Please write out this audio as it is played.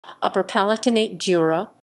Upper Palatinate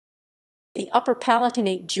Jura. The Upper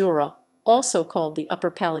Palatinate Jura, also called the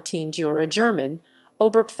Upper Palatine Jura German,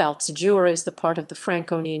 Oberpfalz Jura, is the part of the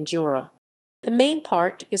Franconian Jura. The main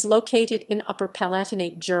part is located in Upper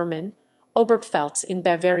Palatinate German, Oberpfalz in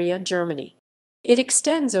Bavaria, Germany. It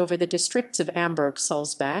extends over the districts of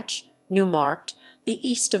Amberg-Sulzbach, Neumarkt, the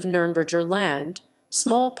east of Nürnberger Land,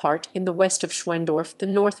 small part in the west of Schwandorf, the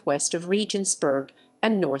northwest of Regensburg,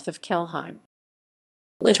 and north of Kelheim.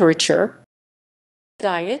 Literature.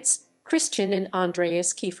 Diets, Christian and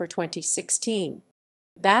Andreas Kiefer 2016.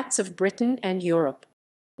 Bats of Britain and Europe.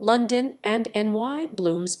 London and N.Y.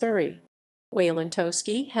 Bloomsbury.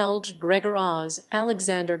 Walentowski, Helge, Gregor Oz,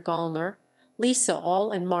 Alexander Gallner, Lisa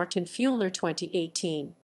All and Martin Fuellner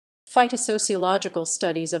 2018. Phytosociological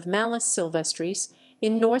Studies of Malus sylvestris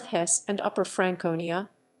in North Hesse and Upper Franconia,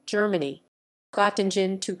 Germany.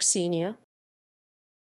 Göttingen, Tuxenia,